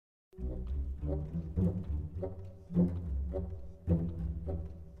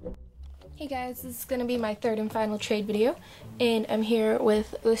Hey guys, this is going to be my third and final trade video, and I'm here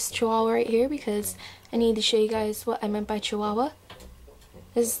with this Chihuahua right here because I need to show you guys what I meant by Chihuahua.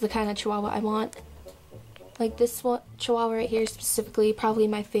 This is the kind of Chihuahua I want. Like this one, Chihuahua right here specifically, probably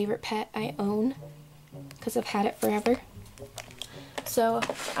my favorite pet I own because I've had it forever. So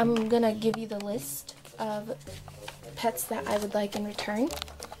I'm going to give you the list of pets that I would like in return.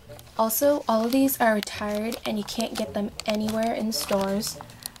 Also, all of these are retired and you can't get them anywhere in stores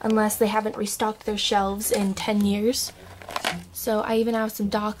unless they haven't restocked their shelves in 10 years. So I even have some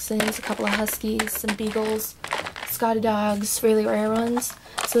Dachshunds, a couple of Huskies, some Beagles, Scotty dogs, really rare ones.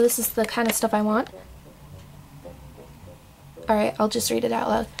 So this is the kind of stuff I want. Alright, I'll just read it out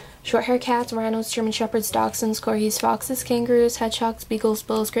loud. Short-hair cats, rhinos, German shepherds, dachshunds, corgis, foxes, kangaroos, hedgehogs, beagles,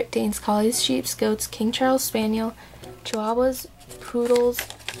 bulls, Great Danes, collies, sheep, goats, King Charles Spaniel, chihuahuas, poodles,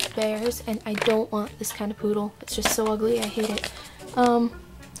 bears, and I don't want this kind of poodle. It's just so ugly, I hate it.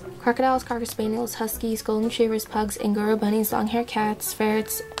 Crocodiles, cocker spaniels, huskies, golden retrievers, pugs, Angora bunnies, long-haired cats,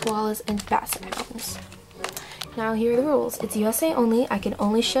 ferrets, koalas, and basset hounds. Now here are the rules. It's USA only. I can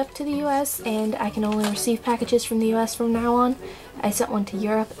only ship to the US, and I can only receive packages from the US from now on. I sent one to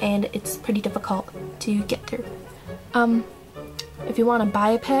Europe, and it's pretty difficult to get through. If you want to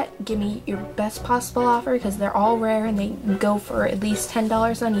buy a pet, give me your best possible offer because they're all rare and they go for at least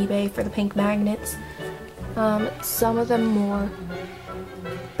 $10 on eBay for the pink magnets. Some of them more.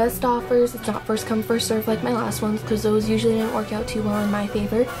 Best offers, it's not first come first serve like my last ones because those usually didn't work out too well in my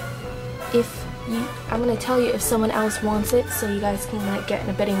favor. I'm going to tell you if someone else wants it so you guys can like get in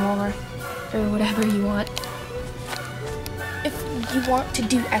a bidding war or whatever you want. If you want to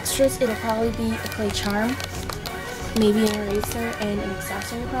do extras, it'll probably be a clay charm, maybe an eraser, and an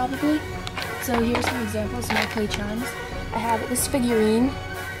accessory probably. So here's some examples of my clay charms. I have this figurine,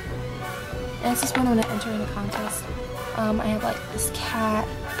 and this is one I'm going to enter in a contest. I have like this cat,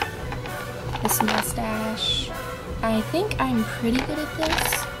 this mustache. I think I'm pretty good at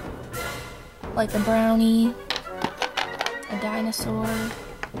this. Like a brownie, a dinosaur,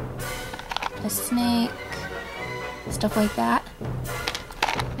 a snake, stuff like that.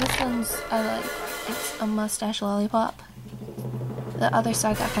 This one's it's a mustache lollipop. The other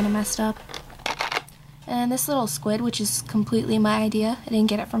side got kind of messed up. And this little squid, which is completely my idea. I didn't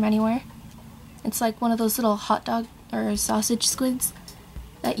get it from anywhere. It's like one of those little hot dog or sausage squids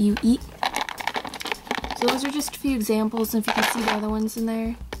that you eat. So those are just a few examples, and if you can see the other ones in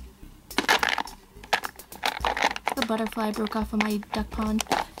there. The butterfly broke off of my duck pond.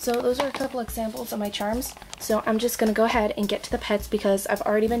 So those are a couple examples of my charms. So I'm just gonna go ahead and get to the pets because I've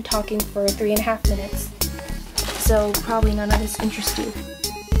already been talking for 3.5 minutes. So probably none of this interests you.